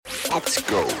Let's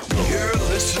go. You're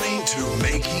listening to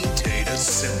Making Data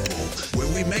Simple,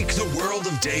 where we make the world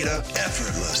of data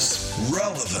effortless,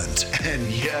 relevant, and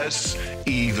yes,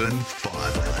 even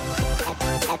fun.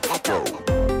 Let's go.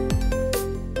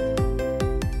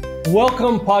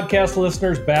 Welcome, podcast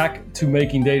listeners, back to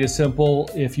Making Data Simple.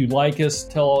 If you like us,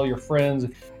 tell all your friends.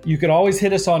 You can always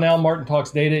hit us on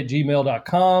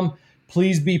almartintalksdata@gmail.com.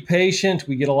 Please be patient.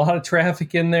 We get a lot of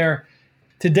traffic in there.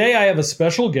 Today, I have a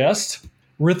special guest,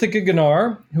 Rithika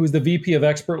Gannar, who is the VP of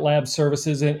Expert Lab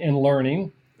Services and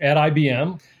Learning at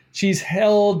IBM. She's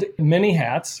held many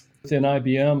hats within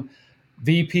IBM,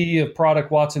 VP of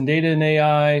Product Watson Data and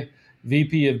AI,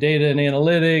 VP of Data and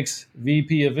Analytics,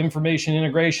 VP of Information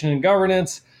Integration and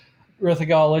Governance.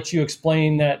 Rithika, I'll let you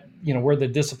explain that, where the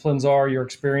disciplines are, your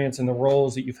experience, and the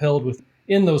roles that you've held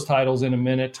within those titles in a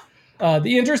minute.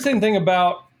 The interesting thing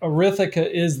about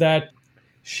Rithika is that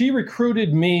she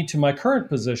recruited me to my current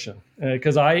position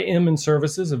because I am in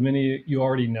services, as many of you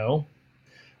already know.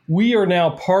 We are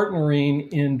now partnering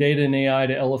in data and AI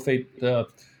to elevate the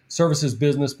services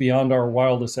business beyond our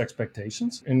wildest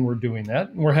expectations, and we're doing that.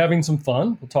 And we're having some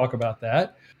fun. We'll talk about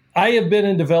that. I have been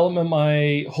in development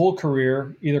my whole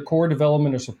career, either core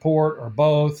development or support or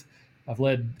both. I've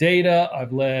led data,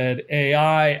 I've led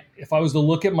AI. If I was to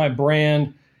look at my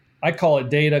brand, I call it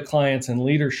data, clients, and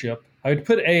leadership. I would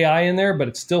put AI in there, but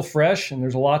it's still fresh and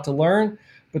there's a lot to learn.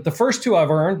 But the first two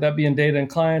I've earned, that being data and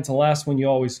clients, and the last one you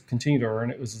always continue to earn,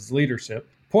 it was leadership.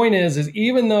 Point is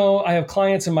even though I have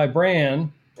clients in my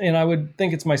brand, and I would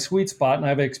think it's my sweet spot, and I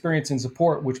have experience in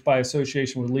support, which by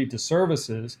association would lead to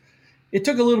services, it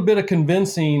took a little bit of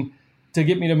convincing to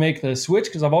get me to make the switch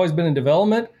because I've always been in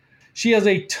development. She has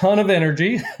a ton of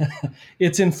energy.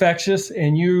 It's infectious,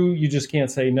 and you just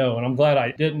can't say no. And I'm glad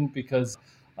I didn't because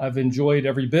I've enjoyed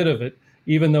every bit of it,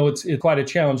 even though it's quite a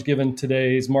challenge given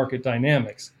today's market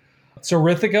dynamics. So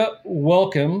Rithika,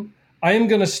 welcome. I am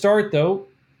going to start, though.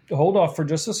 Hold off for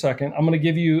just a second. I'm going to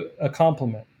give you a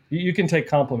compliment. You can take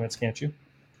compliments, can't you?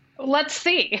 Let's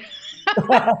see.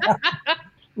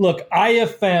 Look, I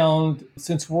have found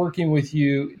since working with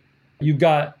you, you've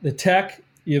got the tech,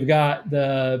 you've got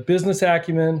the business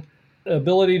acumen, the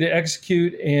ability to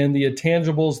execute, and the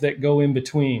intangibles that go in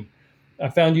between. I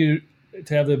found you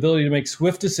to have the ability to make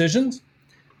swift decisions,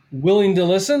 willing to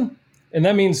listen. And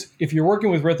that means if you're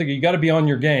working with Rithika, you got to be on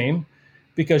your game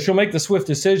because she'll make the swift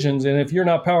decisions. And if you're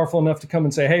not powerful enough to come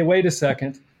and say, hey, wait a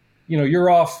second, you're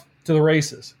off to the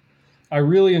races. I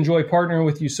really enjoy partnering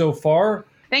with you so far.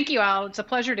 Thank you, Al. It's a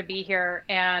pleasure to be here.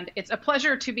 And it's a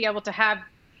pleasure to be able to have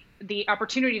the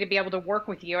opportunity to be able to work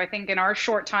with you. I think in our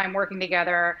short time working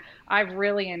together, I've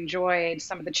really enjoyed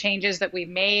some of the changes that we've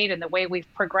made and the way we've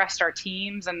progressed our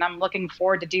teams. And I'm looking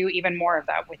forward to do even more of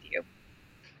that with you.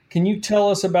 Can you tell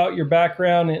us about your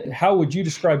background and how would you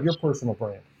describe your personal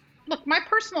brand? Look, my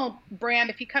personal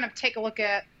brand, if you kind of take a look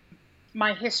at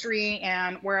my history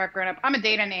and where I've grown up, I'm a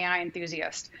data and AI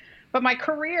enthusiast. But my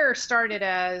career started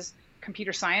as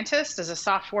computer scientist, as a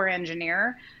software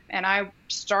engineer. And I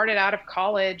started out of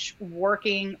college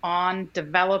working on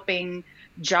developing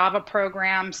Java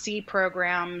programs, C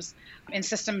programs, in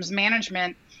systems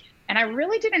management. And I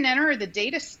really didn't enter the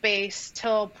data space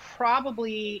till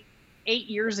probably 8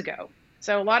 years ago.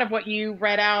 So a lot of what you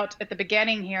read out at the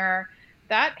beginning here,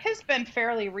 that has been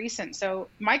fairly recent. So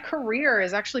my career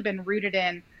has actually been rooted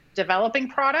in developing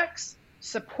products,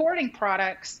 supporting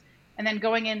products, and then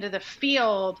going into the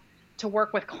field to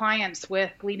work with clients with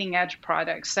leading edge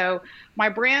products. So my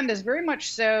brand is very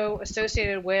much so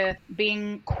associated with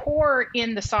being core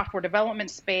in the software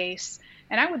development space.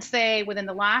 And I would say within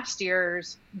the last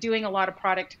years, doing a lot of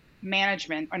product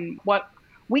management and what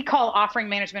we call offering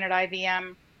management at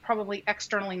IBM, probably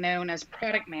externally known as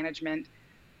product management.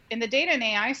 In the data and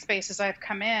AI space, as I've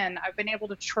come in, I've been able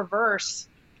to traverse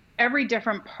every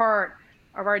different part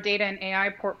of our data and AI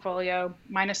portfolio,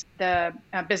 minus the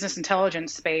business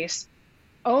intelligence space,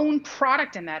 own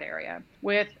product in that area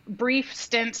with brief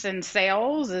stints in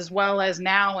sales as well as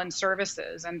now in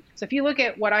services. And so if you look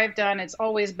at what I've done, it's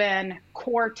always been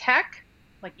core tech,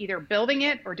 like either building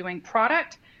it or doing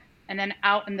product, and then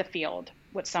out in the field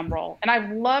with some role. And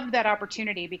I've loved that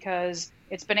opportunity because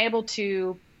it's been able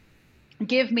to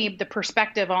give me the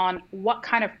perspective on what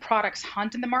kind of products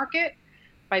hunt in the market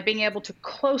by being able to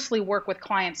closely work with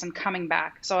clients and coming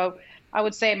back. So I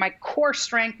would say my core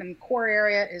strength and core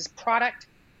area is product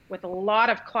with a lot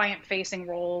of client-facing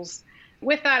roles.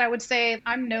 With that, I would say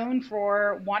I'm known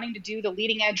for wanting to do the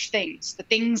leading edge things, the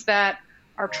things that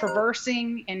are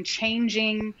traversing and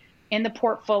changing in the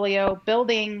portfolio,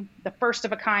 building the first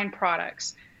of a kind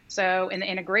products. So in the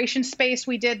integration space,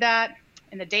 we did that.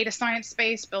 in the data science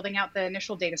space, building out the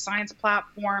initial data science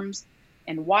platforms.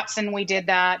 In Watson, we did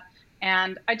that.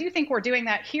 And I do think we're doing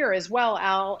that here as well,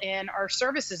 Al, in our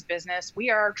services business.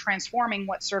 We are transforming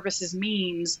what services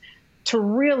means to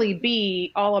really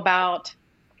be all about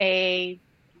a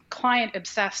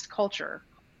client-obsessed culture.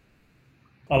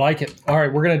 I like it. All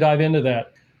right, we're going to dive into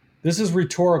that. This is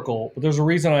rhetorical, but there's a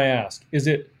reason I ask. Is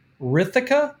it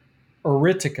Rithica or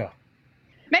Ritika?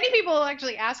 Many people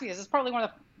actually ask me this. It's probably one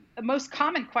of the most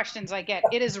common questions I get.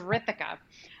 It is Rithika.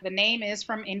 The name is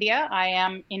from India. I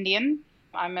am Indian.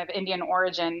 I'm of Indian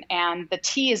origin, and the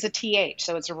T is a TH,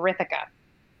 so it's Rithika.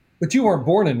 But you weren't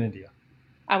born in India.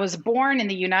 I was born in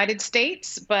the United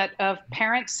States, but of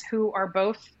parents who are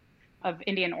both of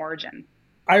Indian origin.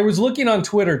 I was looking on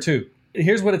Twitter too.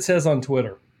 Here's what it says on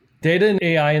Twitter. Data and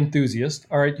AI enthusiast.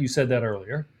 All right, you said that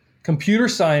earlier. Computer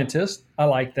scientist. I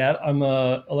like that. I'm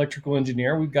an electrical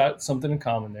engineer. We've got something in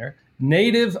common there.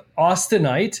 Native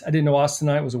Austinite. I didn't know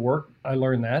Austinite was a word. I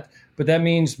learned that. But that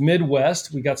means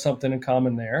Midwest. We got something in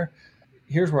common there.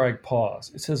 Here's where I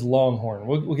pause. It says Longhorn.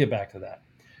 We'll get back to that.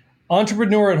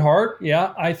 Entrepreneur at heart.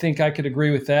 Yeah, I think I could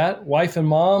agree with that. Wife and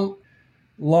mom.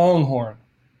 Longhorn.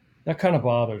 That kind of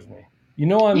bothers me. You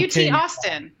know, I'm UT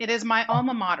Austin. It is my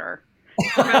alma mater.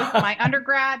 Both my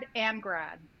undergrad and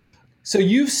grad. So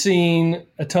you've seen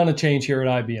a ton of change here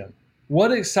at IBM.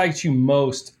 What excites you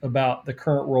most about the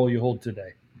current role you hold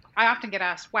today? I often get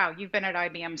asked, wow, you've been at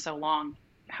IBM so long.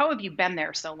 How have you been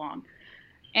there so long?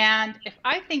 And if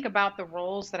I think about the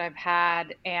roles that I've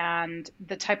had and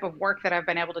the type of work that I've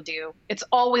been able to do, it's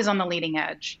always on the leading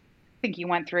edge. I think you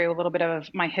went through a little bit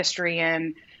of my history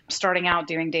in starting out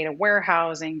doing data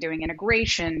warehousing, doing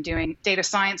integration, doing data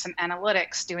science and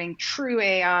analytics, doing true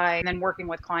AI, and then working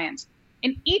with clients.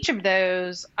 In each of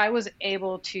those, I was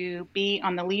able to be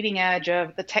on the leading edge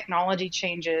of the technology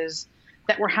changes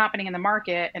that were happening in the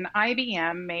market, and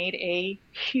IBM made a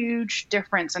huge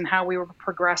difference in how we were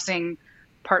progressing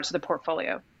parts of the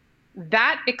portfolio.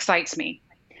 That excites me.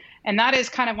 And that is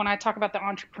kind of when I talk about the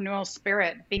entrepreneurial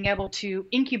spirit, being able to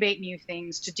incubate new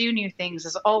things, to do new things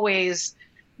has always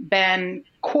been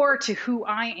core to who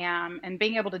I am. And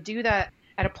being able to do that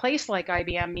at a place like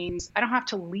IBM means I don't have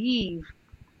to leave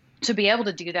to be able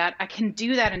to do that. I can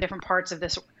do that in different parts of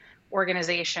this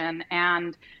organization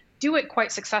and do it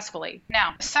quite successfully.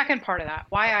 Now, the second part of that,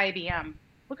 why IBM?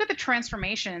 Look at the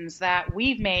transformations that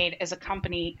we've made as a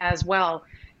company as well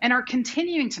and are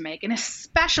continuing to make, and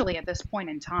especially at this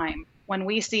point in time when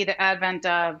we see the advent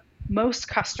of most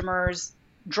customers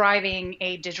driving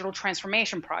a digital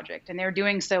transformation project, and they're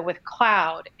doing so with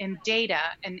cloud and data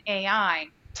and AI,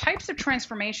 types of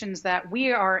transformations that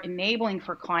we are enabling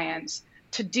for clients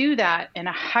to do that in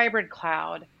a hybrid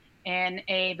cloud in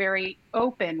a very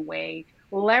open way,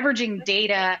 leveraging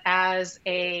data as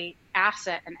a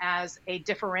asset and as a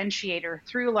differentiator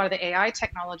through a lot of the AI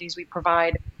technologies we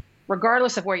provide,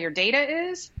 regardless of where your data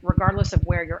is, regardless of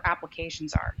where your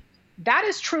applications are. That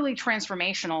is truly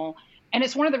transformational. And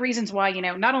it's one of the reasons why,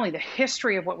 not only the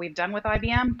history of what we've done with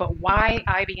IBM, but why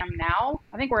IBM now.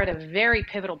 I think we're at a very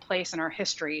pivotal place in our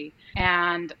history.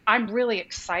 And I'm really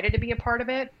excited to be a part of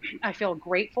it. I feel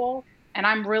grateful. And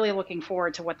I'm really looking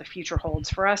forward to what the future holds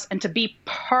for us. And to be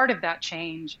part of that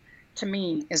change, to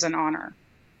me, is an honor.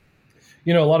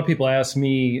 A lot of people ask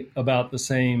me about the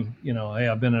same, hey,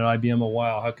 I've been at IBM a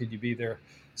while. How could you be there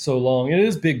so long? It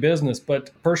is big business,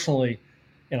 but personally,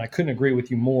 and I couldn't agree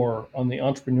with you more on the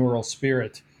entrepreneurial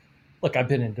spirit. Look, I've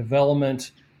been in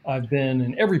development. I've been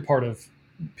in every part of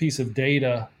piece of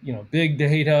data, big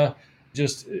data,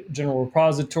 just general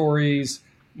repositories,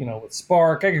 with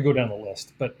Spark. I could go down the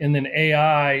list. And then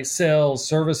AI, sales,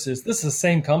 services, this is the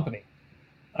same company.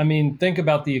 I mean, think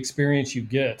about the experience you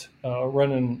get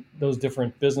running those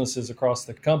different businesses across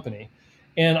the company.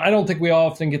 And I don't think we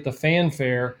often get the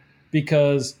fanfare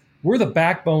because we're the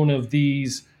backbone of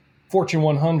these Fortune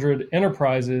 100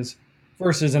 enterprises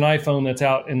versus an iPhone that's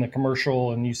out in the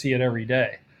commercial and you see it every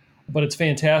day. But it's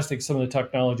fantastic, some of the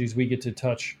technologies we get to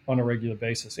touch on a regular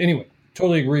basis. Anyway,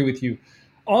 totally agree with you.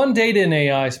 On data and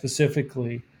AI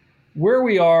specifically, where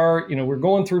we are, we're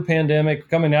going through pandemic,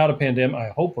 coming out of pandemic. I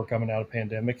hope we're coming out of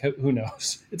pandemic. Who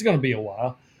knows? It's going to be a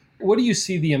while. What do you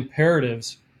see the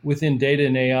imperatives within data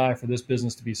and AI for this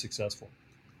business to be successful?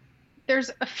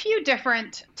 There's a few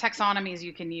different taxonomies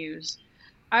you can use.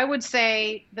 I would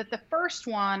say that the first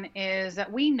one is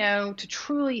that we know to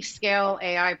truly scale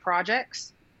AI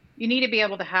projects, you need to be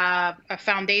able to have a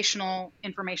foundational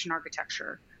information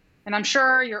architecture. And I'm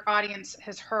sure your audience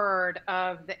has heard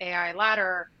of the AI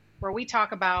ladder, where we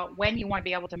talk about when you want to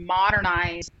be able to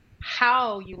modernize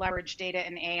how you leverage data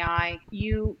and AI,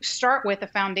 you start with a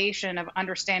foundation of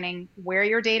understanding where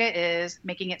your data is,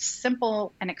 making it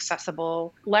simple and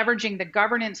accessible, leveraging the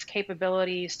governance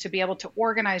capabilities to be able to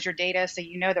organize your data so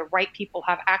you know the right people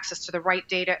have access to the right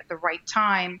data at the right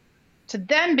time, to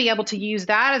then be able to use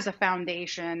that as a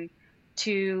foundation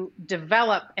to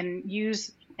develop and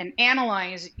use and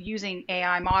analyze using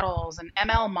AI models and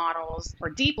ML models or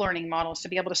deep learning models to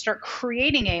be able to start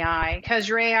creating AI, because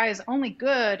your AI is only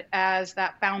good as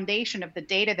that foundation of the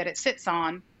data that it sits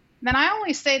on. Then I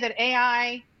always say that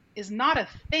AI is not a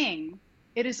thing.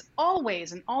 It is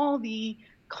always, in all the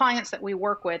clients that we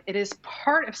work with, it is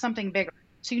part of something bigger.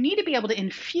 So you need to be able to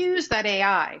infuse that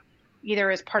AI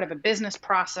either as part of a business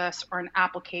process or an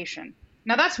application.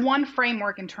 Now that's one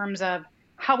framework in terms of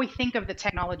how we think of the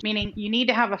technology, meaning you need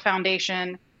to have a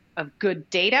foundation of good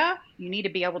data. You need to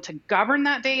be able to govern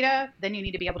that data. Then you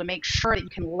need to be able to make sure that you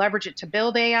can leverage it to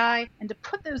build AI and to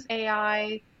put those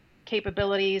AI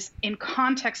capabilities in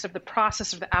context of the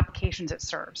process of the applications it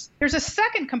serves. There's a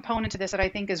second component to this that I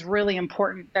think is really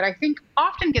important that I think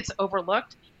often gets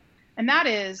overlooked, and that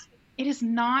is it is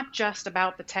not just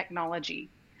about the technology.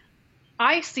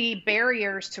 I see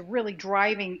barriers to really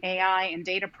driving AI and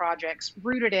data projects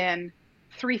rooted in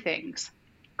three things: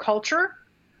 culture,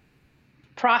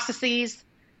 processes,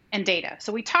 and data.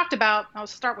 So we talked about, I'll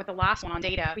start with the last one on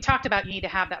data. We talked about you need to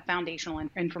have that foundational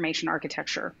information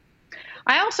architecture.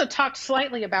 I also talked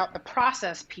slightly about the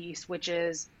process piece, which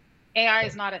is AI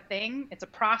is not a thing, it's a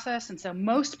process. And so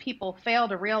most people fail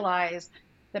to realize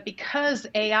that because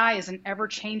AI is an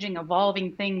ever-changing,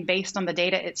 evolving thing based on the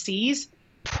data it sees,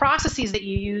 processes that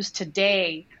you use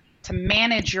today to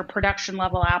manage your production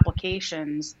level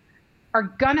applications are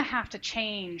going to have to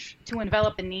change to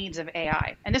envelop the needs of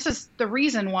AI. And this is the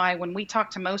reason why when we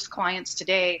talk to most clients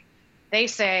today, they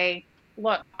say,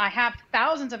 look, I have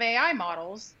thousands of AI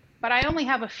models, but I only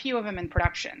have a few of them in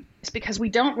production. It's because we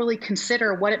don't really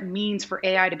consider what it means for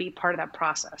AI to be part of that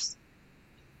process.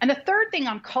 And the third thing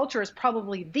on culture is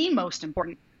probably the most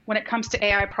important when it comes to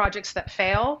AI projects that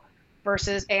fail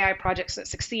versus AI projects that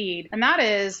succeed. And that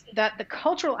is that the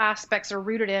cultural aspects are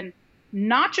rooted in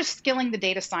not just skilling the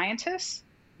data scientists,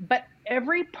 but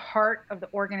every part of the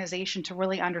organization to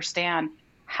really understand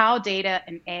how data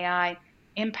and AI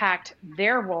impact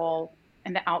their role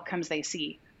and the outcomes they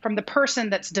see. From the person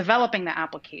that's developing the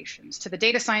applications, to the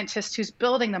data scientist who's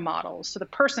building the models, to the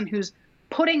person who's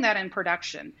putting that in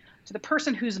production, to the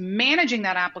person who's managing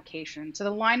that application, to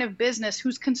the line of business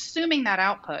who's consuming that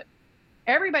output.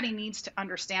 Everybody needs to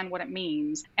understand what it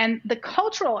means. And the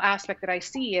cultural aspect that I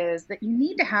see is that you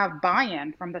need to have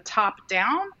buy-in from the top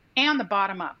down and the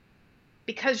bottom up,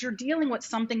 because you're dealing with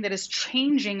something that is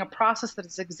changing a process that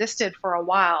has existed for a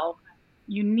while.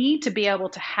 You need to be able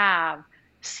to have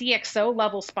CXO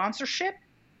level sponsorship,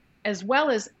 as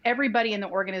well as everybody in the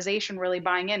organization really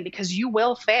buying in, because you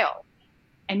will fail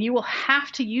and you will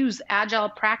have to use agile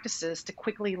practices to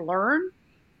quickly learn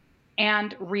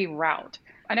and reroute.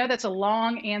 I know that's a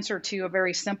long answer to a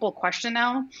very simple question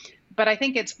now, but I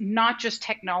think it's not just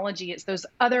technology, it's those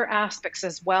other aspects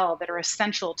as well that are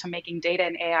essential to making data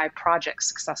and AI projects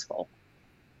successful.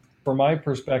 From my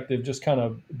perspective, just kind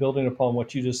of building upon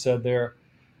what you just said there,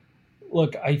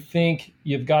 look, I think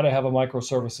you've got to have a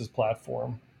microservices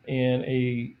platform and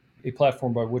a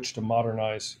platform by which to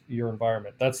modernize your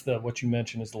environment. That's what you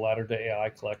mentioned is the ladder to AI: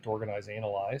 collect, organize,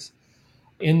 analyze.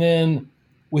 And then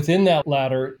within that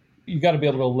ladder, you got to be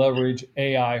able to leverage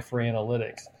AI for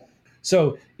analytics.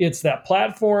 So it's that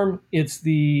platform, it's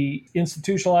the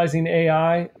institutionalizing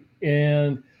AI.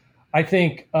 And I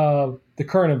think the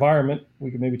current environment,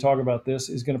 we could maybe talk about this,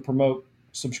 is going to promote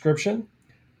subscription.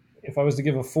 If I was to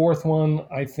give a fourth one,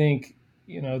 I think,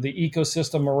 the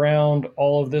ecosystem around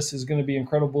all of this is going to be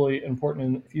incredibly important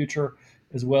in the future,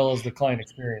 as well as the client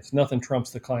experience. Nothing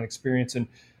trumps the client experience. And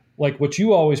like what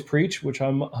you always preach, which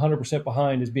I'm 100%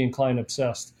 behind, is being client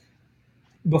obsessed.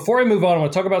 Before I move on, I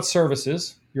want to talk about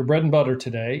services, your bread and butter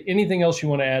today. Anything else you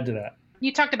want to add to that?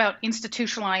 You talked about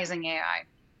institutionalizing AI.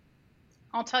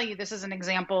 I'll tell you, this is an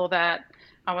example that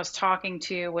I was talking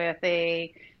to with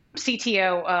a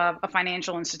CTO of a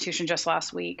financial institution just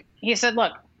last week. He said,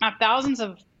 look, I have thousands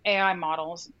of AI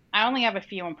models. I only have a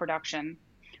few in production.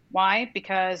 Why?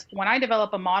 Because when I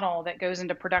develop a model that goes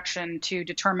into production to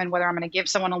determine whether I'm going to give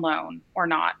someone a loan or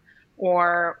not,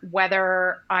 or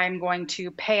whether I'm going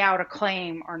to pay out a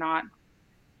claim or not,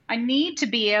 I need to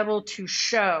be able to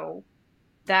show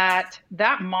that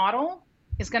that model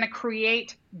is going to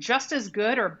create just as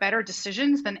good or better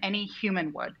decisions than any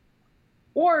human would.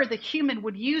 Or the human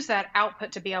would use that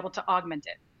output to be able to augment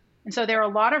it. And so there are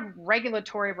a lot of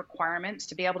regulatory requirements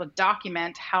to be able to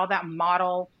document how that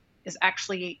model is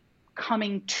actually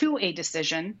coming to a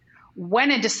decision,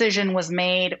 when a decision was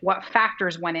made, what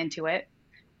factors went into it.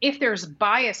 If there's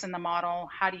bias in the model,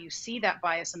 how do you see that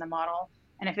bias in the model?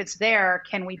 And if it's there,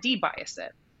 can we debias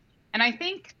it? And I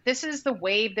think this is the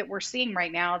wave that we're seeing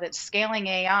right now, that scaling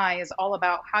AI is all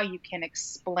about how you can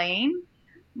explain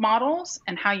models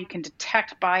and how you can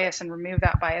detect bias and remove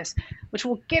that bias, which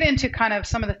we'll get into kind of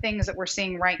some of the things that we're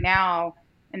seeing right now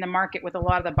in the market with a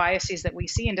lot of the biases that we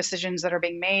see in decisions that are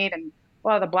being made, and a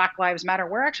lot of the Black Lives Matter.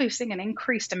 We're actually seeing an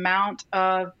increased amount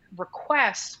of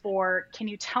requests for, can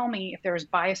you tell me if there's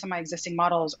bias in my existing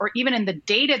models, or even in the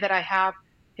data that I have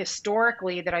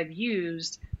historically that I've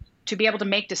used to be able to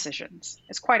make decisions.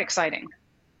 It's quite exciting.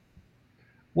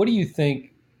 What do you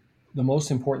think the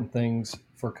most important things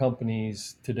for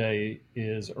companies today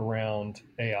is around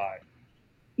AI?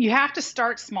 You have to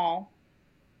start small,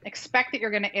 expect that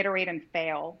you're going to iterate and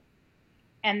fail,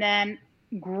 and then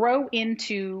grow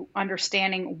into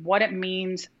understanding what it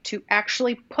means to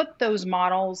actually put those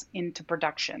models into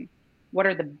production. What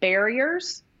are the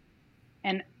barriers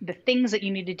and the things that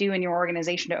you need to do in your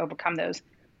organization to overcome those?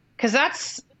 Because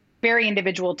that's very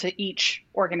individual to each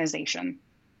organization.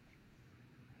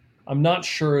 I'm not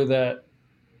sure that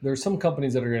there's some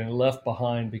companies that are getting left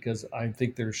behind because I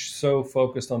think they're so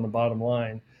focused on the bottom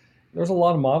line. There's a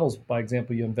lot of models, by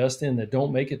example, you invest in that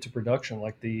don't make it to production,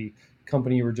 like the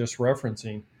company you were just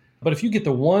referencing. But if you get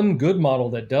the one good model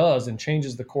that does and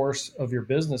changes the course of your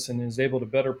business and is able to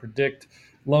better predict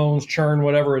loans, churn,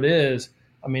 whatever it is,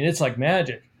 I mean, it's like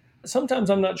magic. Sometimes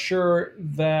I'm not sure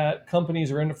that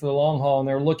companies are in it for the long haul, and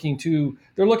they're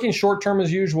looking short term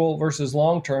as usual versus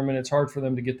long term, and it's hard for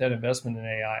them to get that investment in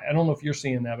AI. I don't know if you're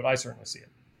seeing that, but I certainly see it.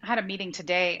 I had a meeting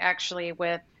today actually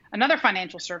with another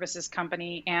financial services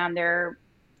company and their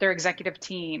executive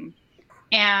team,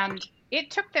 and it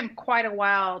took them quite a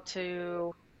while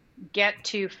to get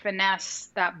to finesse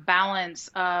that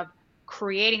balance of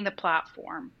creating the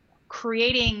platform,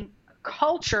 creating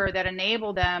culture that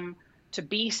enabled them to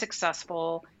be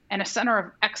successful, and a center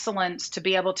of excellence to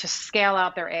be able to scale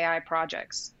out their AI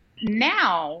projects.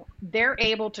 Now they're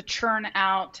able to churn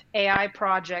out AI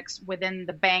projects within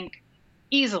the bank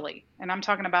easily. And I'm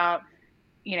talking about,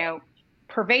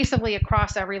 pervasively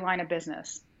across every line of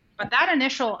business. But that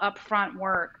initial upfront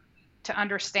work to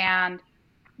understand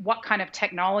what kind of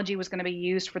technology was going to be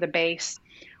used for the base,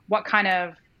 what kind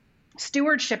of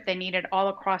stewardship they needed all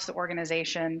across the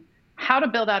organization, how to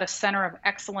build out a center of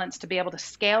excellence to be able to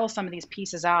scale some of these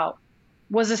pieces out,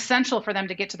 was essential for them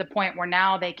to get to the point where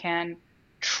now they can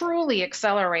truly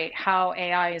accelerate how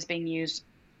AI is being used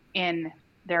in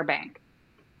their bank.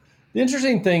 The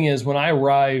interesting thing is, when I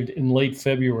arrived in late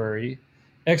February,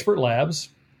 Expert Labs,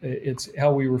 it's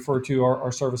how we refer to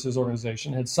our services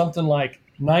organization, had something like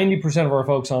 90% of our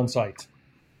folks on site.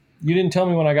 You didn't tell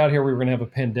me when I got here we were going to have a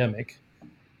pandemic.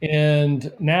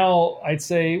 And now I'd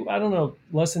say, I don't know,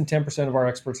 less than 10% of our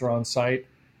experts are on site,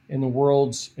 and the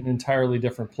world's an entirely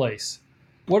different place.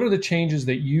 What are the changes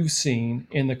that you've seen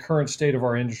in the current state of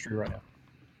our industry right now?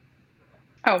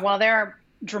 Oh, well, they're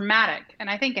dramatic, and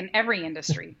I think in every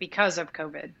industry because of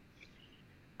COVID.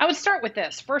 I would start with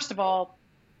this. First of all,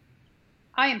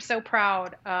 I am so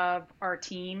proud of our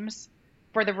teams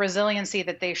for the resiliency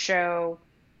that they show,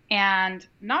 and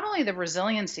not only the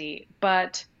resiliency,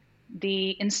 but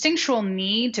the instinctual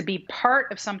need to be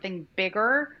part of something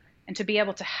bigger and to be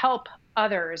able to help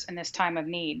others in this time of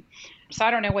need. So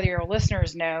I don't know whether your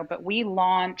listeners know, but we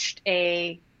launched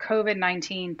a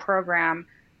COVID-19 program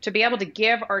to be able to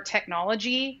give our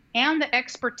technology and the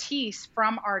expertise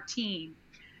from our team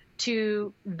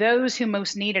to those who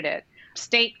most needed it.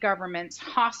 State governments,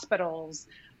 hospitals,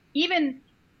 even,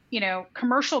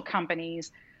 commercial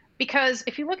companies. Because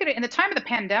if you look at it, in the time of the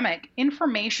pandemic,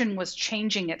 information was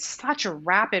changing at such a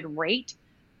rapid rate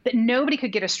that nobody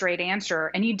could get a straight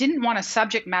answer. And you didn't want a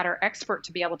subject matter expert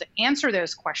to be able to answer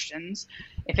those questions.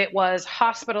 If it was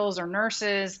hospitals or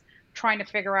nurses trying to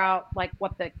figure out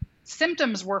what the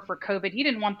symptoms were for COVID, you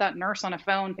didn't want that nurse on a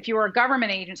phone. If you were a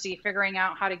government agency figuring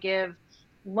out how to give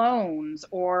loans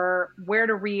or where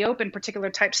to reopen particular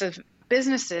types of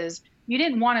businesses, you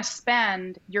didn't want to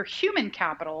spend your human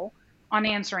capital on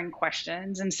answering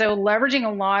questions. And so leveraging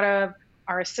a lot of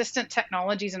our assistant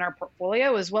technologies in our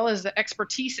portfolio, as well as the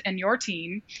expertise in your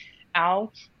team,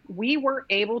 Al, we were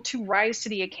able to rise to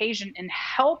the occasion and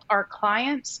help our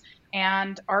clients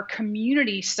and our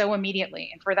community so immediately.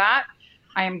 And for that,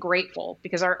 I am grateful,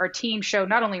 because our team showed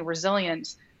not only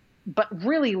resilience, but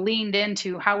really leaned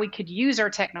into how we could use our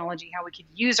technology, how we could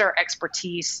use our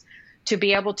expertise to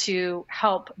be able to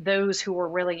help those who were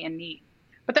really in need.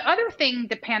 But the other thing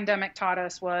the pandemic taught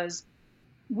us was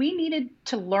we needed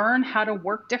to learn how to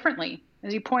work differently.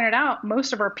 As you pointed out,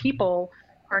 most of our people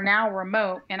are now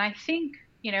remote. And I think,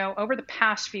 over the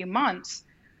past few months,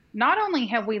 not only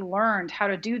have we learned how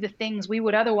to do the things we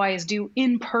would otherwise do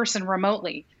in person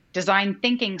remotely, design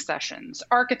thinking sessions,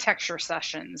 architecture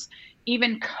sessions,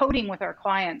 even coding with our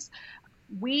clients,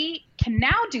 we can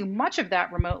now do much of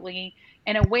that remotely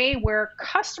in a way where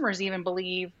customers even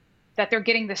believe that they're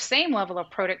getting the same level of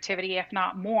productivity, if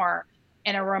not more,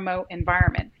 in a remote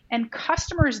environment. And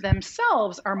customers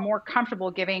themselves are more comfortable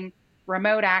giving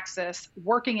remote access,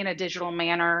 working in a digital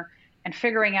manner, and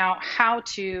figuring out how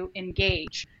to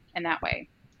engage in that way.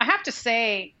 I have to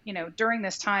say, during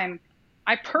this time,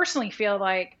 I personally feel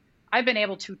like I've been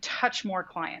able to touch more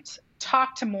clients,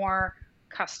 talk to more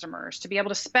customers, to be able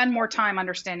to spend more time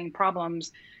understanding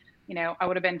problems. I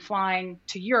would have been flying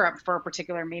to Europe for a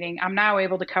particular meeting. I'm now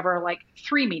able to cover like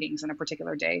 3 meetings in a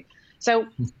particular day. So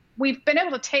we've been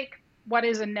able to take what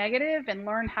is a negative and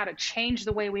learn how to change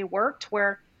the way we worked,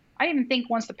 where I even think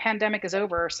once the pandemic is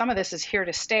over, some of this is here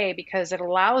to stay because it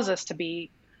allows us to be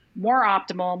more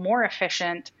optimal, more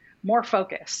efficient, more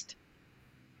focused.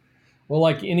 Well,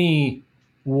 like any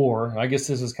war, I guess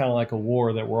this is kind of like a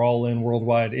war that we're all in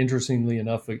worldwide, interestingly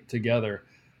enough, together.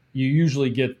 You usually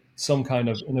get some kind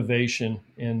of innovation,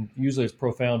 and usually it's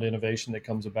profound innovation that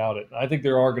comes about it. I think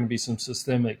there are going to be some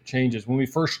systemic changes. When we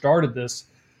first started this,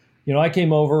 I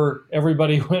came over,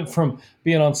 everybody went from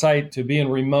being on site to being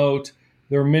remote.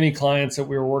 There were many clients that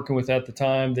we were working with at the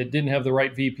time that didn't have the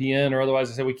right VPN, or otherwise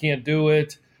they said, we can't do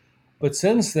it. But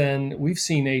since then, we've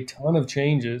seen a ton of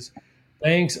changes.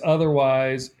 Banks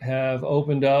otherwise have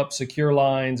opened up secure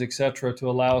lines, et cetera, to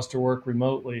allow us to work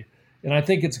remotely. And I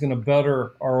think it's going to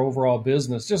better our overall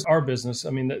business, just our business. I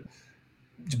mean,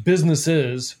 the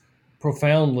businesses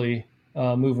profoundly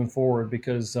moving forward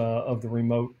because of the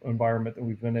remote environment that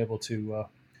we've been able to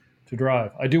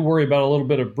drive. I do worry about a little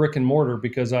bit of brick and mortar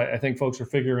because I think folks are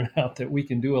figuring out that we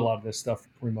can do a lot of this stuff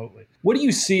remotely. What do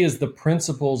you see as the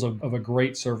principles of a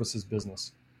great services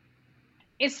business?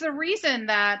 It's the reason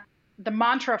that the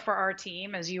mantra for our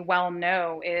team, as you well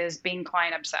know, is being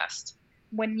client obsessed.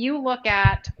 When you look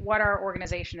at what our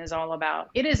organization is all about,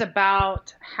 it is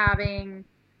about having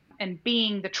and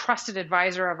being the trusted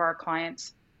advisor of our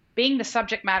clients, being the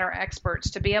subject matter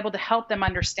experts to be able to help them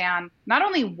understand not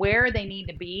only where they need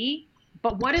to be,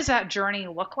 but what does that journey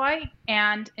look like?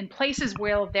 And in places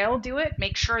where they'll do it,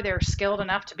 make sure they're skilled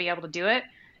enough to be able to do it.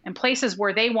 In places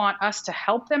where they want us to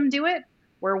help them do it,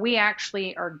 where we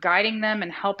actually are guiding them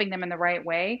and helping them in the right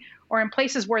way, or in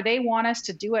places where they want us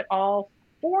to do it all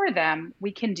for them,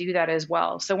 we can do that as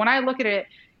well. So when I look at it,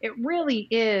 it really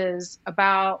is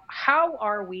about how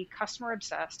are we customer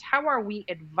obsessed? How are we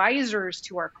advisors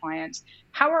to our clients?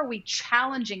 How are we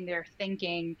challenging their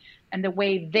thinking and the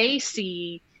way they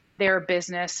see their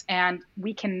business? And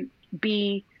we can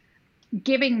be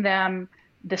giving them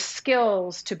the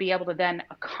skills to be able to then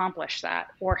accomplish that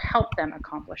or help them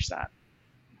accomplish that.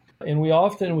 And we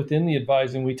often, within the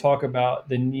advising, we talk about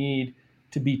the need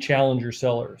to be challenger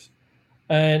sellers.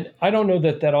 And I don't know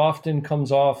that often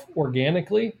comes off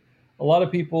organically. A lot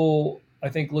of people, I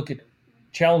think, look at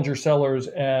challenger sellers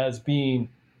as being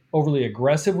overly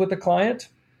aggressive with the client,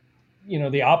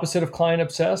 the opposite of client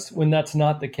obsessed, when that's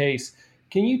not the case.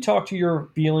 Can you talk to your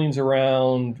feelings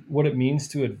around what it means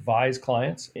to advise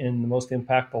clients in the most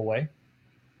impactful way?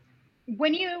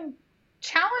 When you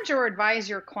challenge or advise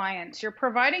your clients, you're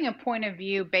providing a point of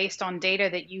view based on data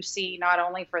that you see not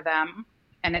only for them,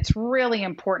 and it's really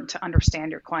important to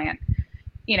understand your client.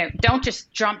 Don't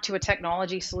just jump to a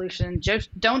technology solution.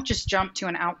 Don't just jump to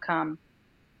an outcome.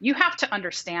 You have to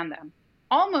understand them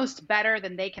almost better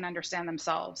than they can understand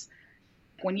themselves.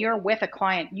 When you're with a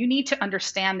client, you need to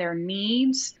understand their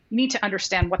needs. You need to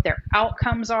understand what their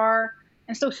outcomes are.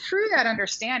 And so through that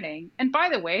understanding, and by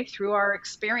the way, through our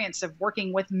experience of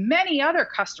working with many other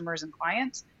customers and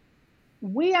clients,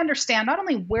 we understand not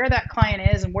only where that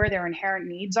client is and where their inherent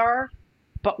needs are,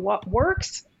 but what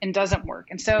works and doesn't work.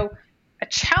 And so a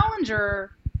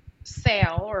challenger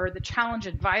sale, or the challenge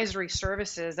advisory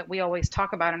services that we always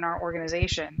talk about in our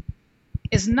organization,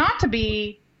 is not to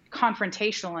be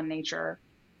confrontational in nature,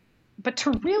 but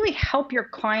to really help your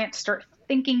client start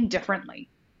thinking differently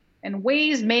in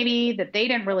ways maybe that they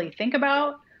didn't really think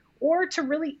about, or to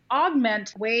really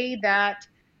augment the way that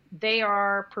they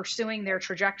are pursuing their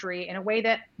trajectory in a way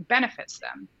that benefits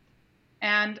them.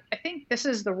 And I think this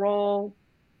is the role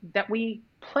that we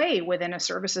play within a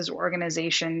services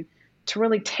organization, to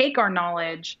really take our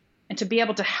knowledge and to be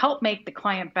able to help make the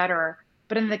client better,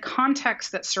 but in the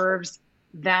context that serves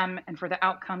them and for the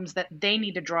outcomes that they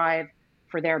need to drive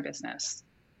for their business.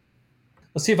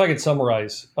 Let's see if I can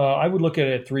summarize. I would look at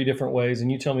it 3 different ways,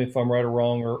 and you tell me if I'm right or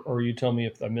wrong, or you tell me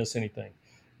if I miss anything.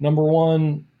 Number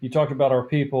one, you talked about our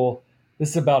people.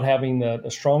 This is about having the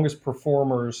strongest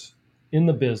performers in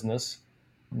the business,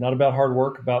 not about hard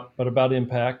work, but about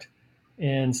impact.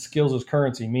 And skills as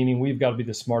currency, meaning we've got to be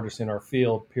the smartest in our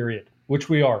field, period, which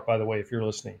we are, by the way, if you're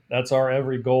listening. That's our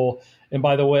every goal. And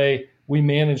by the way, we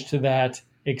manage to that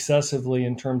excessively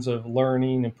in terms of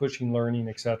learning and pushing learning,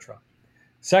 et cetera.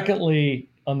 Secondly,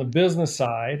 on the business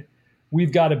side,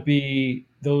 we've got to be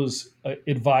those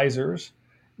advisors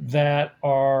that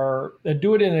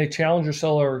do it in a challenger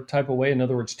seller type of way. In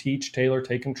other words, teach, tailor,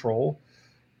 take control,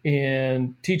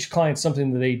 and teach clients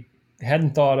something that they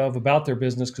hadn't thought of about their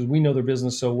business because we know their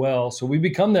business so well. So we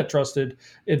become that trusted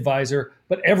advisor,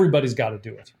 but everybody's got to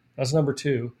do it. That's number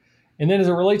 2. And then as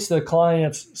it relates to the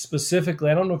clients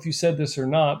specifically, I don't know if you said this or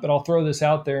not, but I'll throw this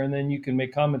out there and then you can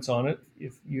make comments on it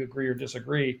if you agree or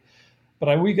disagree.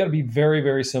 But we've got to be very,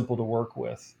 very simple to work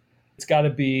with. It's got to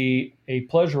be a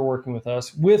pleasure working with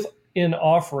us in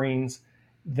offerings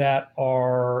that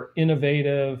are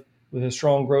innovative with a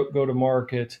strong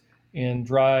go-to-market and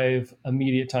drive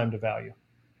immediate time to value.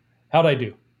 How'd I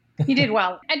do? You did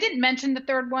well. I didn't mention the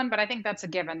third one, but I think that's a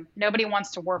given. Nobody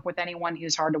wants to work with anyone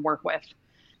who's hard to work with.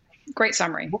 Great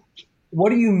summary.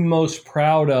 What are you most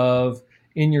proud of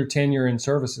in your tenure in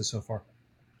services so far?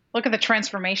 Look at the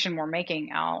transformation we're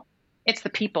making, Al. It's the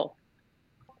people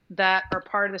that are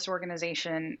part of this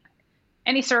organization.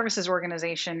 Any services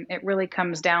organization, it really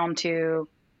comes down to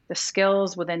the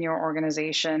skills within your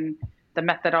organization, the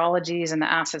methodologies and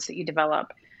the assets that you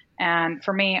develop. And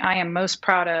for me, I am most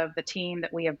proud of the team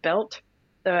that we have built,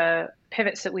 the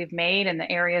pivots that we've made and the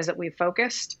areas that we've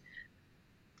focused.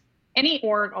 Any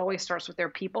org always starts with their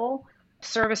people,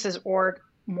 services org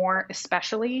more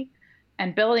especially,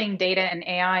 and building data and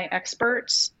AI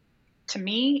experts to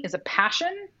me is a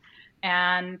passion.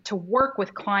 And to work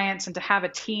with clients and to have a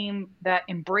team that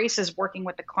embraces working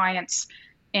with the clients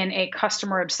in a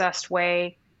customer obsessed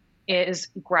way is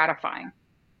gratifying.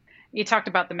 You talked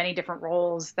about the many different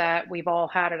roles that we've all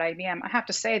had at IBM. I have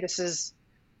to say, this is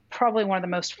probably one of the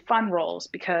most fun roles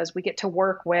because we get to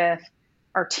work with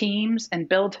our teams and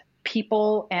build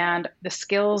people and the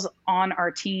skills on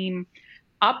our team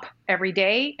up every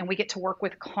day. And we get to work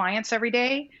with clients every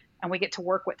day, and we get to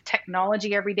work with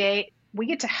technology every day. We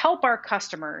get to help our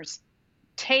customers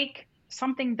take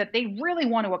something that they really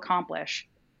want to accomplish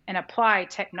and apply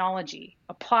technology,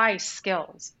 apply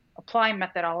skills, apply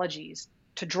methodologies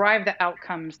to drive the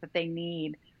outcomes that they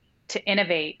need to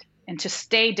innovate and to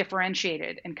stay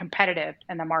differentiated and competitive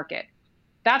in the market.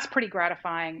 That's pretty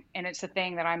gratifying, and it's the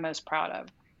thing that I'm most proud of.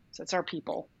 So it's our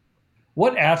people.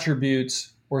 What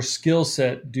attributes or skill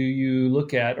set do you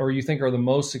look at or you think are the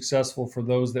most successful for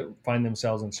those that find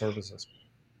themselves in services?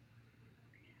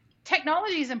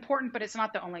 Technology is important, but it's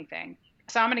not the only thing.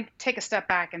 So I'm going to take a step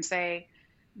back and say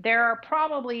there are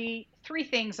probably 3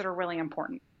 things that are really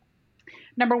important.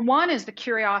 Number 1 is the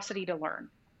curiosity to learn.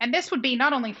 And this would be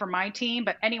not only for my team,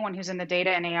 but anyone who's in the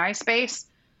data and AI space.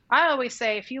 I always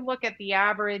say, if you look at the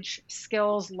average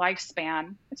skills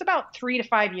lifespan, it's about 3 to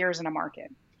 5 years in a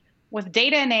market. With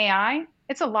data and AI,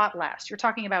 it's a lot less. You're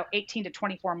talking about 18 to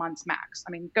 24 months max.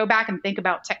 I mean, go back and think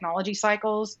about technology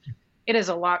cycles. It is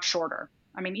a lot shorter.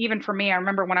 I mean, even for me, I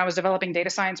remember when I was developing data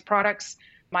science products,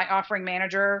 my offering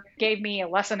manager gave me a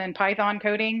lesson in Python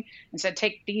coding and said,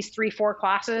 take these 3-4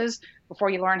 classes before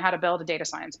you learn how to build a data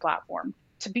science platform.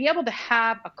 To be able to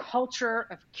have a culture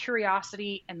of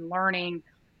curiosity and learning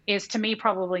is, to me,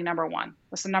 probably number 1.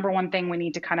 That's the number 1 thing we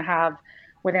need to kind of have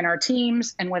within our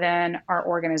teams and within our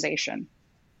organization.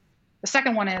 The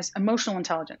second one is emotional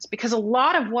intelligence, because a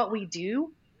lot of what we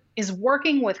do is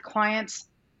working with clients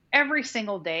every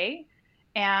single day.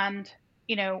 And,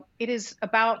 it is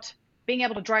about being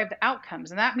able to drive the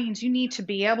outcomes. And that means you need to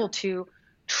be able to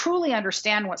truly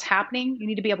understand what's happening. You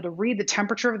need to be able to read the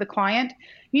temperature of the client.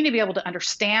 You need to be able to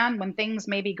understand when things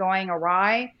may be going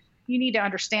awry. You need to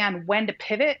understand when to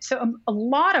pivot. So a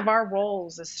lot of our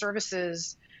roles as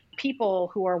services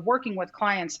people who are working with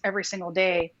clients every single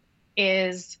day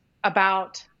is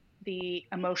about the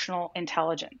emotional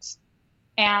intelligence.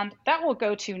 And that will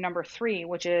go to number 3,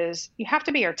 which is you have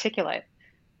to be articulate.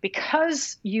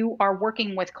 Because you are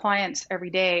working with clients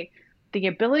every day, the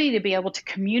ability to be able to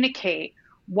communicate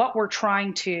what we're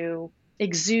trying to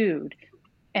exude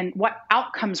and what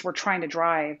outcomes we're trying to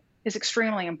drive is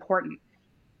extremely important.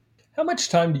 How much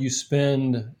time do you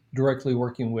spend directly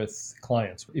working with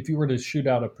clients? If you were to shoot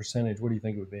out a percentage, what do you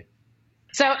think it would be?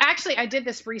 So actually, I did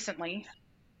this recently.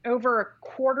 Over a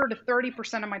quarter to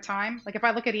 30% of my time, like if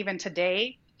I look at even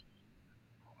today,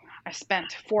 I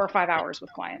spent 4 or 5 hours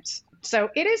with clients. So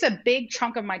it is a big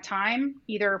chunk of my time,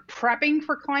 either prepping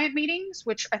for client meetings,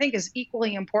 which I think is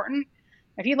equally important.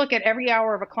 If you look at every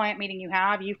hour of a client meeting you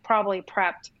have, you've probably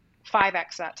prepped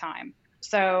 5x that time.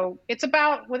 So it's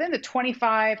about within the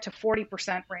 25 to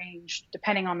 40% range,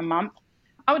 depending on the month.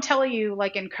 I would tell you,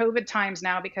 like in COVID times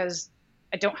now, because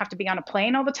I don't have to be on a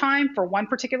plane all the time for one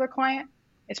particular client,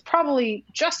 it's probably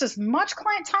just as much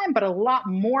client time, but a lot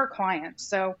more clients.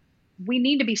 So we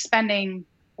need to be spending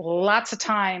lots of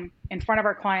time in front of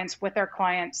our clients, with our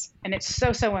clients. And it's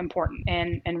so important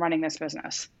in running this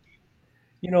business.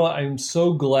 You know, I'm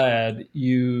so glad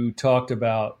you talked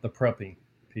about the prepping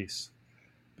piece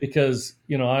because,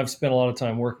 you know, I've spent a lot of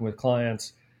time working with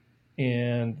clients,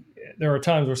 and there are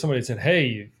times where somebody said,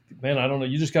 hey, man, I don't know,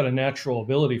 you just got a natural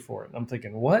ability for it. And I'm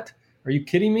thinking, what? Are you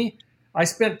kidding me? I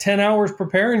spent 10 hours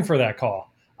preparing for that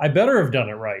call. I better have done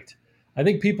it right. I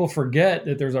think people forget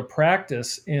that there's a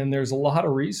practice and there's a lot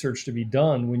of research to be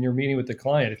done when you're meeting with the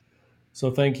client.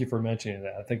 So thank you for mentioning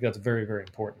that. I think that's very, very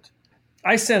important.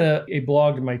 I sent a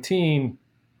blog to my team,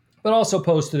 but also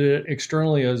posted it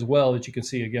externally as well that you can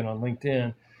see again on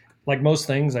LinkedIn. Like most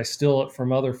things, I steal it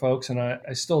from other folks, and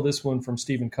I stole this one from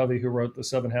Stephen Covey, who wrote The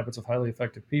 7 Habits of Highly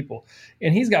Effective People.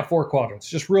 And he's got 4 quadrants,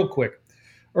 just real quick.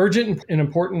 Urgent and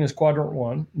important is quadrant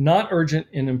 1. Not urgent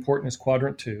and important is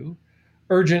quadrant 2.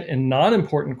 Urgent and not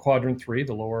important, quadrant 3,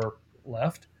 the lower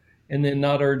left. And then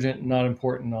not urgent and not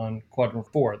important on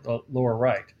quadrant 4, the lower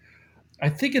right. I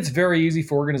think it's very easy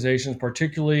for organizations,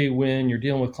 particularly when you're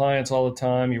dealing with clients all the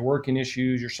time, you're working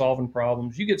issues, you're solving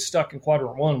problems. You get stuck in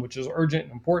quadrant 1, which is urgent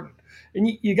and important. And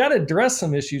you got to address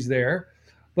some issues there,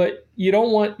 but you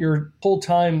don't want your whole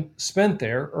time spent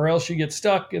there, or else you get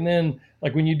stuck. And then,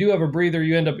 like when you do have a breather,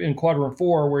 you end up in quadrant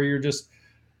 4 where you're just,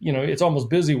 you know, it's almost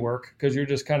busy work because you're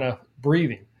just kind of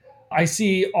breathing. I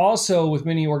see also with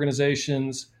many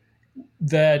organizations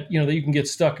that, you know, that you can get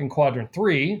stuck in quadrant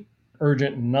 3,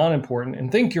 urgent and non-important,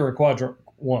 and think you're in quadrant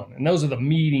 1. And those are the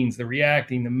meetings, the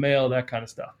reacting, the mail, that kind of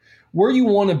stuff. Where you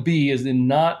want to be is in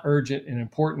not urgent and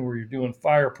important, where you're doing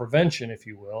fire prevention, if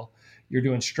you will. You're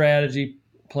doing strategy,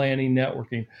 planning,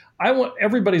 networking.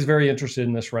 Everybody's very interested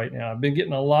in this right now. I've been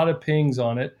getting a lot of pings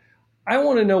on it. I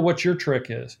want to know what your trick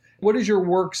is. What is your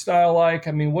work style like?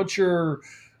 I mean, what's your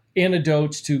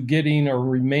antidotes to getting or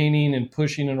remaining and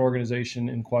pushing an organization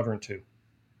in quadrant 2?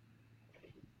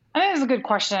 I think that's a good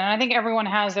question. I think everyone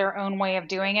has their own way of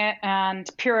doing it. And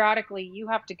periodically, you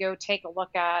have to go take a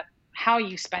look at how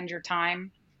you spend your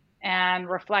time and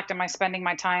reflect, am I spending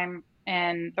my time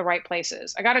in the right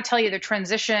places? I got to tell you, the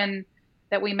transition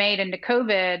that we made into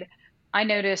COVID, I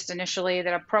noticed initially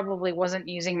that I probably wasn't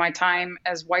using my time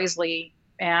as wisely,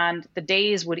 and the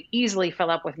days would easily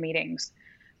fill up with meetings.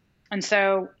 And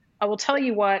so I will tell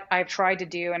you what I've tried to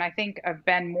do, and I think I've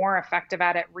been more effective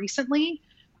at it recently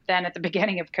than at the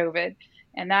beginning of COVID.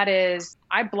 And that is,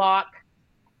 I block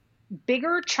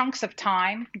bigger chunks of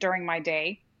time during my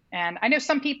day. And I know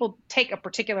some people take a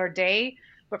particular day,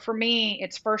 but for me,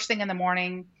 it's first thing in the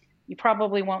morning. You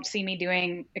probably won't see me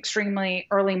doing extremely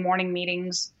early morning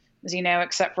meetings, as you know,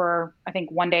 except for, I think,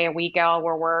 one day a week, Al,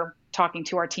 where we're talking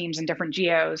to our teams in different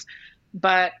geos.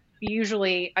 But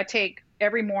usually I take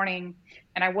every morning,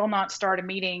 and I will not start a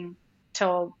meeting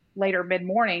till later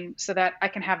mid-morning so that I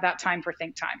can have that time for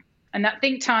think time. And that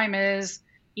think time is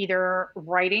either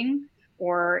writing,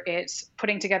 or it's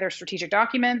putting together strategic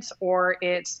documents, or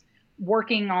it's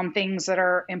working on things that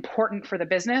are important for the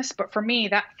business. But for me,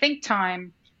 that think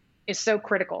time is so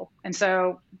critical. And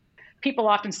so people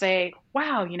often say,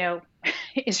 wow, you know,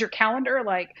 is your calendar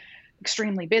like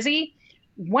extremely busy?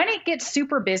 When it gets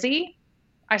super busy,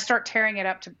 I start tearing it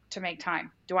up to make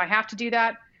time. Do I have to do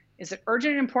that? Is it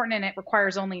urgent and important and it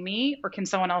requires only me, or can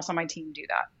someone else on my team do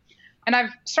that? And I've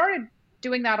started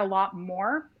doing that a lot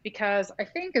more, because I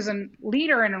think as a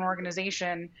leader in an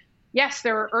organization, yes,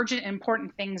 there are urgent and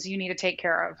important things you need to take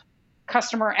care of.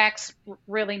 Customer X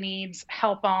really needs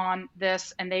help on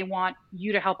this, and they want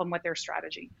you to help them with their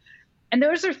strategy. And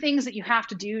those are things that you have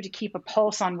to do to keep a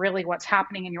pulse on really what's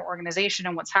happening in your organization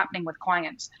and what's happening with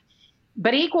clients.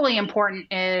 But equally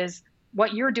important is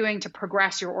what you're doing to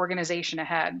progress your organization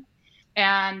ahead.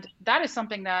 And that is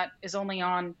something that is only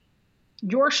on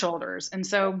your shoulders. And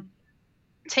so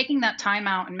taking that time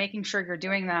out and making sure you're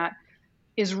doing that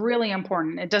is really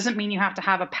important. It doesn't mean you have to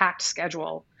have a packed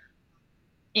schedule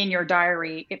in your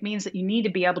diary. It means that you need to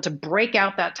be able to break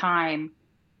out that time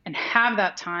and have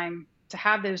that time to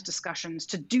have those discussions,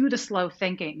 to do the slow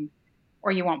thinking,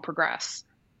 or you won't progress.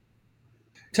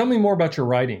 Tell me more about your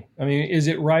writing. I mean, is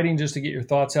it writing just to get your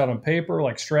thoughts out on paper,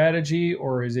 like strategy,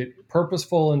 or is it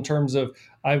purposeful in terms of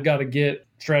I've got to get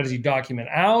strategy document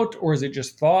out, or is it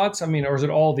just thoughts? I mean, or is it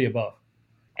all the above?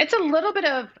 It's a little bit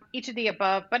of each of the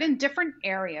above, but in different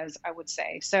areas, I would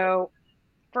say. So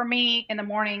for me in the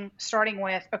morning, starting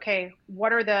with, okay,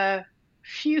 what are the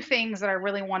few things that I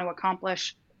really want to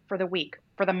accomplish for the week,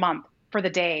 for the month, for the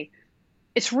day?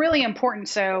 It's really important.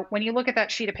 So when you look at that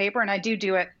sheet of paper, and I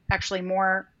do it actually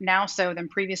more now so than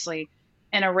previously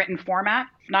in a written format,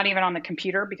 not even on the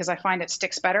computer, because I find it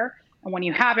sticks better. And when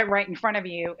you have it right in front of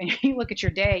you and you look at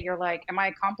your day, you're like, am I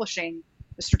accomplishing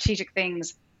the strategic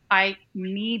things I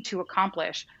need to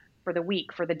accomplish for the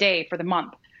week, for the day, for the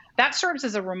month? That serves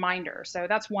as a reminder. So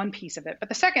that's one piece of it. But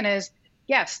the second is,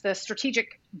 yes, the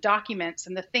strategic documents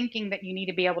and the thinking that you need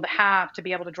to be able to have to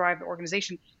be able to drive the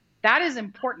organization. That is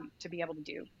important to be able to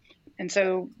do. And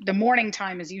so the morning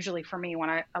time is usually for me when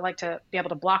I like to be able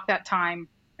to block that time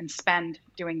and spend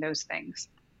doing those things.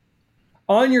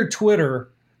 On your Twitter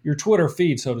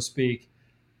feed, so to speak,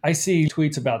 I see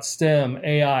tweets about STEM,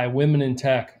 AI, women in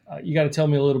tech. You got to tell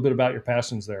me a little bit about your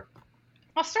passions there.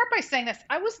 I'll start by saying this.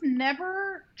 I was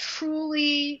never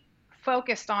truly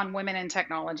focused on women in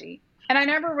technology. And I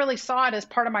never really saw it as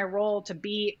part of my role to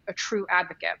be a true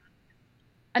advocate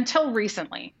until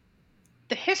recently.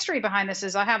 The history behind this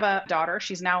is I have a daughter.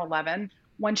 She's now 11.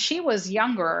 When she was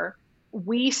younger,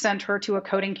 we sent her to a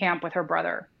coding camp with her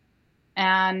brother.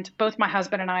 And both my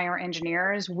husband and I are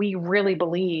engineers. We really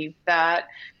believe that,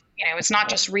 it's not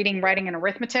just reading, writing, and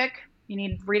arithmetic. You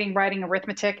need reading, writing,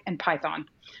 arithmetic, and Python.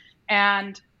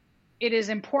 And it is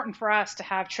important for us to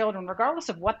have children, regardless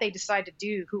of what they decide to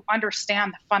do, who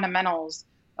understand the fundamentals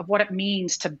of what it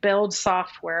means to build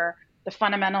software, the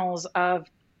fundamentals of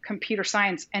computer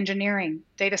science, engineering,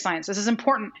 data science. This is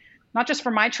important, not just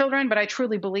for my children, but I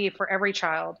truly believe for every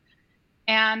child.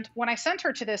 And when I sent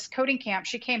her to this coding camp,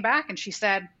 she came back and she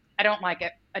said, I don't like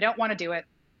it. I don't want to do it.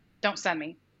 Don't send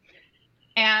me.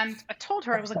 And I told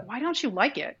her, I was like, why don't you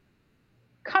like it?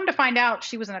 Come to find out,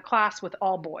 she was in a class with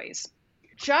all boys.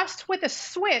 Just with a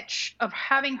switch of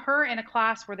having her in a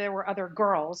class where there were other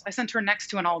girls, I sent her next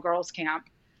to an all-girls camp.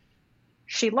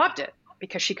 She loved it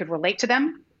because she could relate to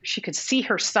them. She could see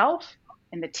herself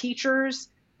in the teachers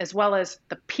as well as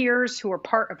the peers who were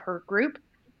part of her group.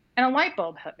 And a light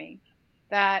bulb hit me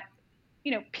that,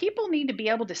 people need to be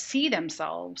able to see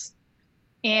themselves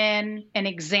in an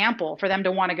example for them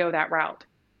to want to go that route.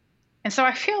 And so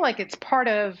I feel like it's part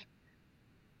of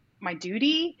my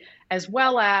duty as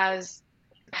well as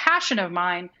passion of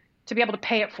mine to be able to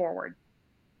pay it forward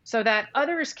so that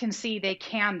others can see they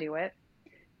can do it,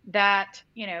 that,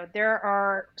 there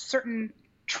are certain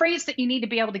traits that you need to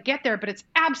be able to get there, but it's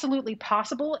absolutely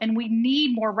possible and we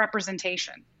need more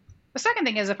representation. The second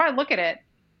thing is, if I look at it,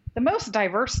 the most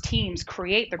diverse teams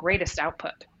create the greatest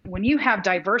output. When you have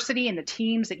diversity in the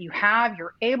teams that you have,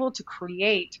 you're able to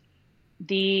create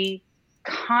the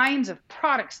kinds of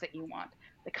products that you want,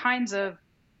 the kinds of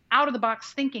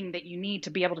out-of-the-box thinking that you need to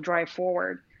be able to drive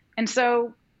forward. And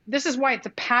so this is why it's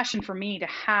a passion for me to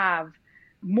have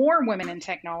more women in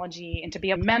technology and to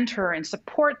be a mentor and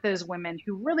support those women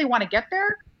who really want to get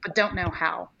there but don't know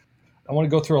how. I want to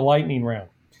go through a lightning round.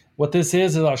 What this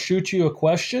is I'll shoot you a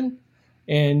question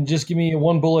and just give me a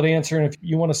one bullet answer. And if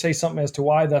you want to say something as to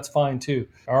why, that's fine too.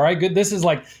 All right, good. This is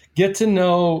like get to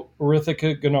know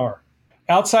Ritika Gunnar.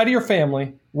 Outside of your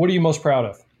family, what are you most proud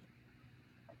of?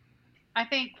 I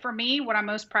think for me, what I'm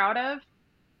most proud of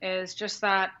is just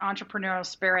that entrepreneurial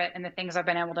spirit and the things I've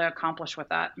been able to accomplish with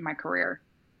that in my career.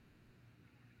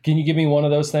 Can you give me one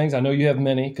of those things? I know you have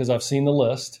many because I've seen the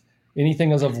list.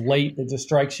 Anything as of late that just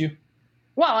strikes you?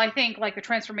 Well, I think like the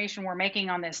transformation we're making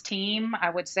on this team, I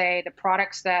would say the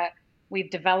products that we've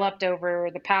developed over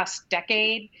the past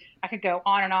decade. I could go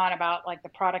on and on about like the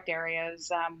product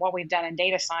areas, what we've done in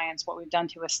data science, what we've done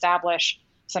to establish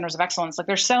centers of excellence. Like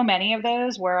there's so many of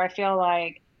those where I feel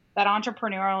like that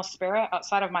entrepreneurial spirit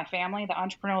outside of my family, the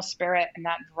entrepreneurial spirit and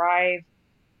that drive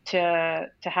to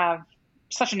have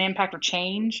such an impact or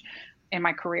change in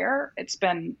my career, it's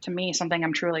been to me something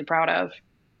I'm truly proud of.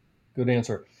 Good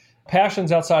answer.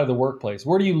 Passions outside of the workplace.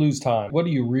 Where do you lose time? What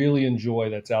do you really enjoy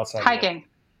that's outside? Hiking.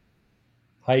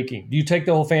 Hiking. Do you take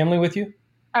the whole family with you?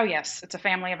 Oh, yes. It's a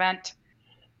family event.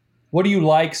 What do you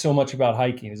like so much about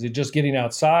hiking? Is it just getting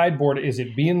outside? Is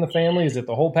it being the family? Is it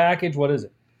the whole package? What is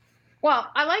it? Well,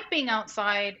 I like being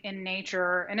outside in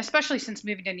nature, and especially since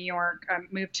moving to New York. I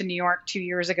moved to New York 2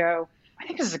 years ago. I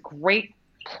think this is a great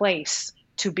place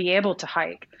to be able to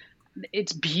hike.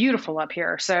 It's beautiful up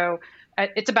here. So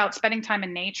it's about spending time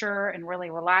in nature and really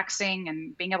relaxing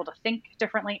and being able to think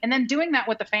differently, and then doing that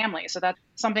with the family. So that's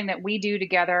something that we do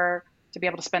together to be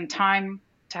able to spend time,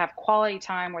 to have quality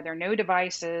time where there are no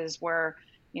devices, where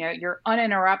you're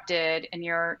uninterrupted and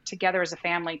you're together as a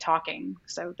family talking.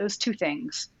 So those two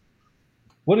things.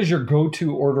 What is your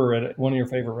go-to order at one of your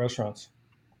favorite restaurants?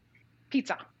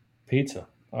 Pizza. Pizza.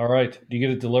 All right. Do you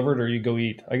get it delivered or you go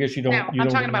eat? I guess you don't. No, I'm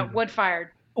talking about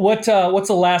wood-fired. What's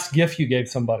the last gift you gave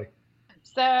somebody?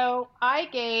 So I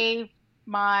gave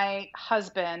my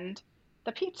husband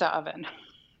the pizza oven.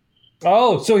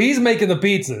 Oh, so he's making the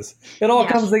pizzas. It all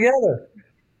Yes. comes together.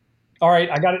 All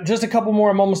right, I got it. Just a couple more.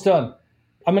 I'm almost done.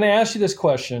 I'm going to ask you this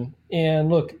question. And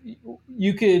look,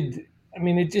 you could, I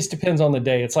mean, it just depends on the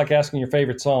day. It's like asking your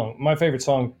favorite song. My favorite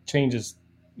song changes,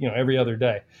 every other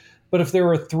day. But if there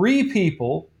were 3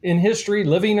 people in history,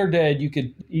 living or dead, you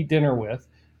could eat dinner with,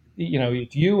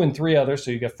 you and 3 others,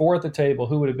 so you got 4 at the table,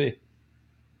 who would it be?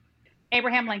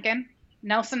 Abraham Lincoln,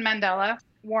 Nelson Mandela,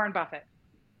 Warren Buffett.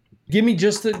 Give me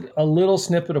just a little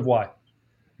snippet of why.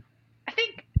 I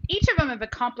think each of them have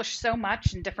accomplished so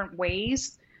much in different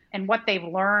ways and what they've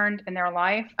learned in their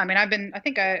life. I mean,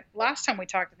 last time we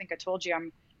talked, I think I told you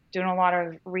I'm doing a lot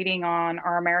of reading on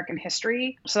our American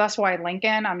history. So that's why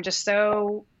Lincoln, I'm just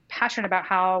so passionate about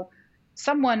how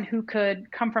someone who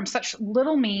could come from such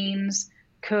little means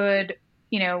could,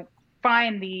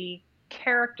 find the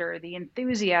character, the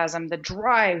enthusiasm, the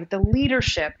drive, the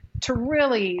leadership to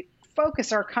really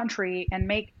focus our country and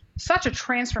make such a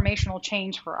transformational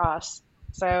change for us.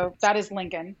 So that is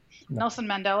Lincoln. Nelson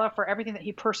Mandela for everything that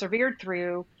he persevered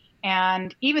through,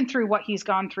 and even through what he's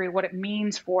gone through, what it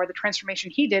means for the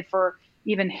transformation he did for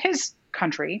even his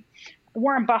country.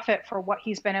 Warren Buffett for what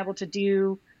he's been able to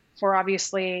do for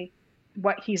obviously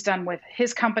what he's done with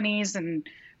his companies and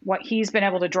what he's been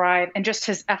able to drive and just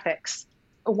his ethics.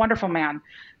 A wonderful man.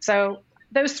 So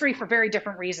those 3 for very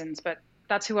different reasons, but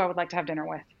that's who I would like to have dinner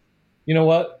with. You know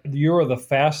what? You're the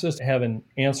fastest having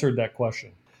answered that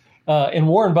question. And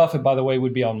Warren Buffett, by the way,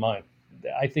 would be on mine.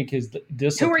 I think his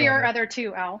discipline. Who are your other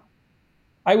 2, Al?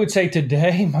 I would say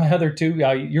today, my other 2,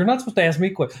 you're not supposed to ask me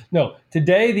questions. No,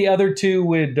 today the other 2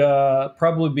 would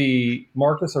probably be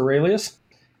Marcus Aurelius.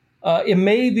 It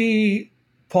may be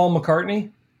Paul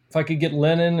McCartney. If I could get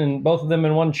Lennon and both of them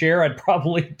in one chair, I'd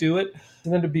probably do it.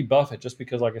 And then it'd be Buffett, just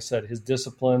because, like I said, his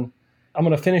discipline. I'm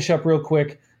going to finish up real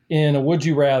quick in a would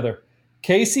you rather.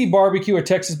 KC barbecue or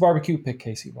Texas barbecue? Pick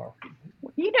KC barbecue.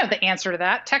 You know the answer to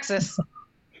that. Texas.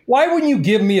 Why wouldn't you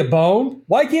give me a bone?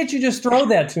 Why can't you just throw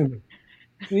that to me?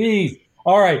 Jeez.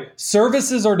 All right.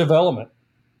 Services or development?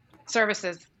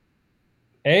 Services.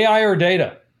 AI or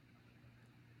data?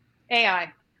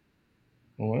 AI.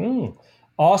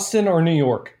 Austin or New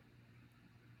York?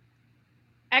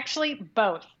 Actually,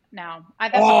 both now.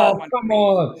 That's a hard one. Come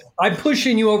on. I'm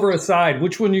pushing you over a side.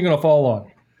 Which one are you going to fall on?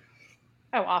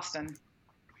 Oh, Austin.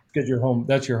 Because you're home.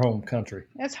 That's your home country.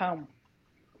 It's home.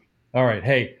 All right.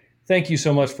 Hey, thank you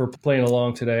so much for playing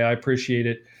along today. I appreciate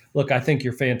it. Look, I think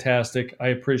you're fantastic. I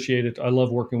appreciate it. I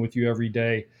love working with you every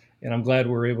day. And I'm glad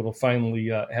we're able to finally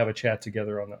have a chat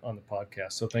together on the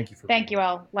podcast. So thank you for Thank you,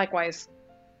 Al. Likewise.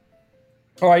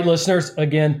 All right, listeners,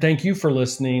 again, thank you for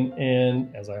listening.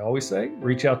 And as I always say,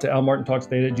 reach out to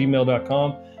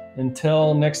almartintalksdata@gmail.com.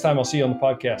 Until next time, I'll see you on the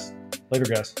podcast. Later,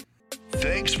 guys.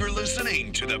 Thanks for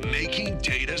listening to the Making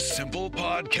Data Simple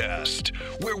podcast,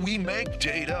 where we make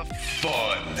data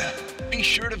fun. Be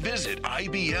sure to visit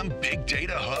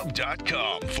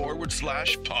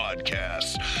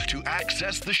ibmbigdatahub.com/podcast to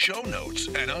access the show notes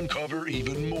and uncover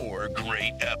even more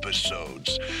great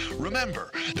episodes.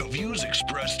 Remember, the views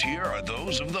expressed here are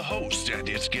those of the host and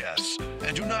its guests,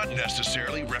 and do not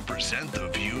necessarily represent the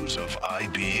views of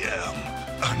IBM.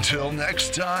 Until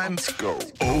next time, Let's go.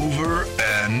 over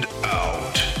and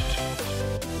out.